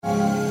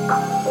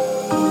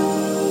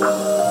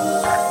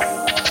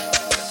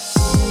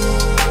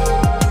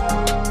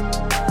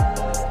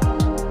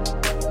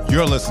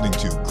You're listening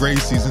to Gray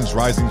Seasons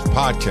Rising's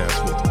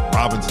podcast with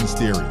Robinson's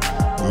Theory,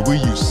 where we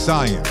use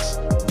science,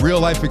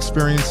 real-life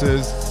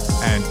experiences,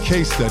 and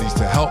case studies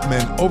to help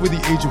men over the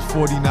age of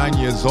 49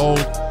 years old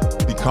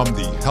become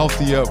the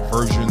healthier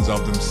versions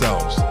of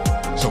themselves.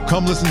 So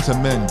come listen to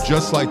men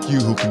just like you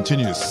who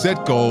continue to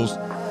set goals,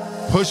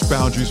 push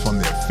boundaries from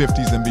their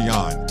 50s and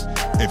beyond.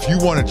 If you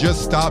want to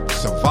just stop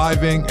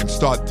surviving and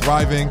start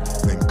thriving,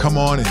 then come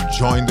on and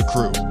join the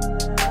crew.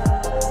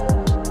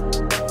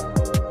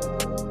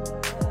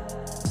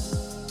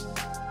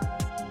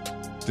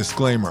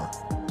 Disclaimer: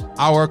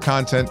 our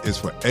content is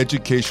for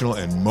educational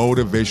and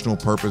motivational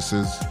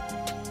purposes.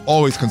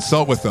 Always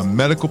consult with a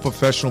medical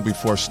professional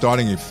before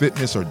starting a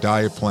fitness or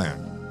diet plan.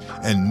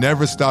 And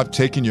never stop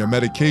taking your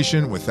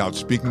medication without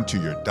speaking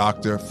to your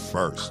doctor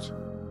first.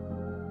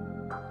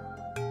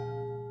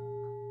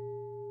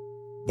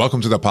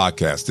 Welcome to the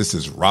podcast. This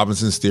is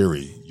Robinson's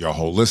Theory, your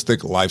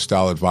holistic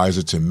lifestyle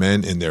advisor to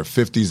men in their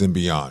 50s and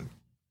beyond.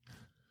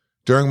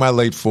 During my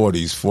late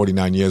 40s,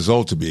 49 years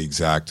old to be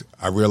exact,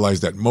 I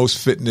realized that most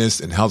fitness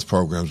and health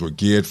programs were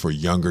geared for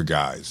younger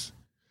guys.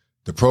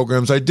 The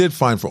programs I did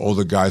find for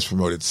older guys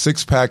promoted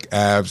six-pack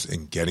abs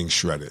and getting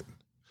shredded.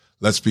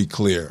 Let's be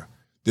clear,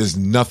 there's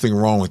nothing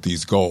wrong with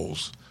these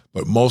goals,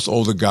 but most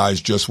older guys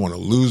just want to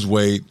lose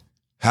weight,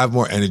 have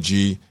more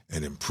energy,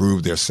 and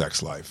improve their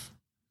sex life.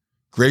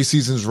 Gray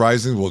Seasons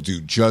Rising will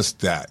do just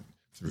that.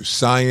 Through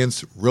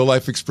science,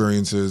 real-life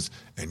experiences,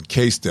 and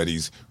case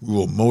studies, we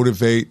will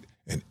motivate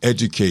and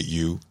educate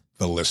you,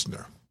 the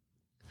listener.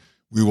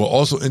 We will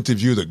also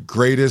interview the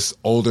greatest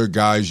older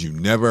guys you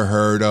never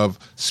heard of,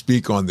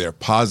 speak on their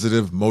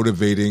positive,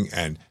 motivating,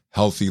 and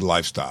healthy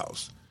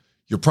lifestyles.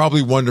 You're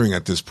probably wondering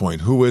at this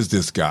point, who is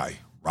this guy,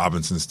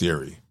 Robinson's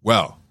Theory?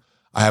 Well,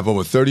 I have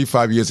over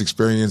 35 years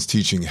experience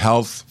teaching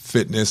health,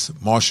 fitness,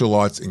 martial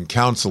arts, and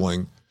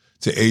counseling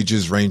to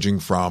ages ranging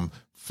from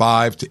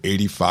 5 to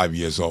 85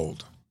 years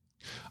old.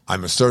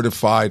 I'm a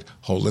certified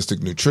holistic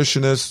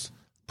nutritionist,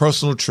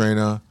 personal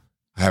trainer.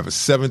 I have a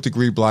 7th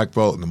degree black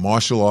belt in the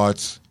martial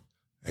arts,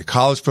 a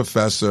college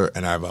professor,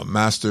 and I have a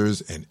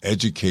master's in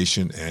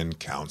education and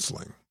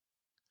counseling.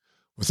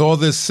 With all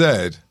this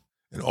said,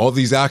 and all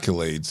these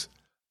accolades,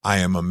 I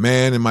am a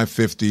man in my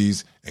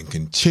 50s and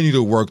continue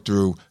to work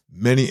through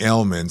many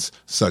ailments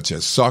such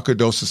as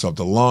sarcoidosis of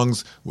the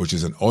lungs, which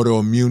is an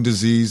autoimmune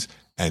disease,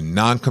 and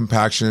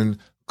non-compaction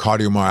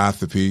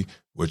cardiomyopathy,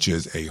 which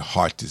is a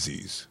heart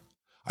disease.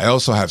 I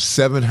also have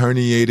 7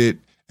 herniated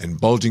and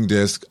bulging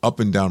discs up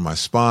and down my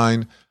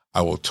spine.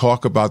 I will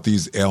talk about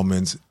these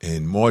ailments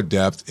in more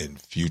depth in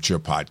future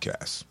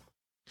podcasts.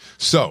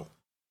 So,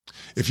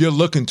 if you're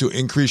looking to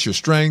increase your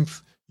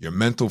strength, your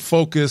mental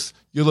focus,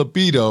 your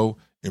libido,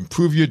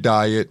 improve your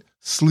diet,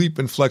 sleep,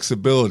 and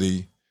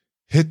flexibility,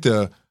 hit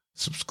the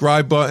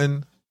subscribe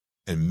button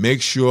and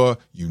make sure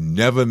you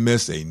never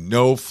miss a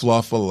No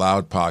Fluff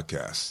Allowed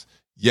podcast.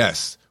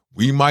 Yes,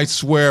 we might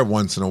swear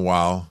once in a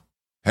while.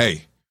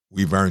 Hey,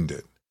 we've earned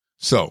it.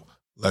 So,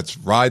 let's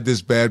ride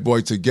this bad boy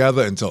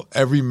together until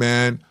every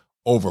man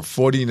over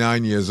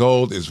 49 years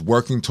old is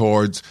working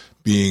towards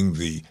being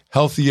the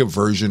healthier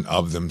version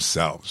of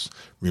themselves.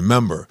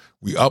 Remember,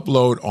 we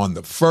upload on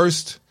the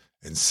 1st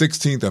and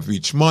 16th of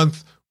each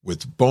month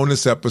with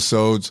bonus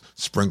episodes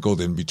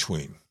sprinkled in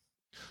between.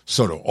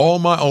 So to all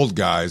my old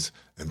guys,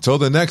 until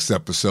the next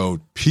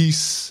episode,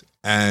 peace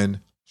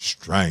and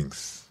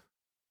strength.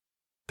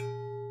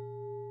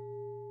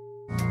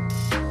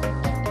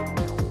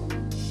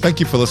 Thank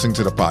you for listening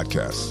to the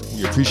podcast.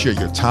 We appreciate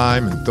your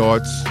time and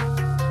thoughts.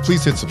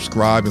 Please hit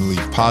subscribe and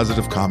leave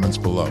positive comments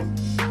below.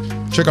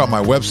 Check out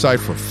my website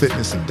for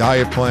fitness and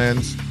diet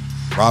plans,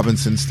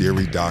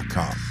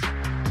 robinsonstheory.com.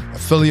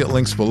 Affiliate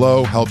links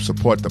below help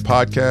support the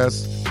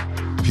podcast.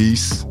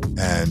 Peace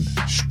and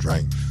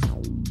strength.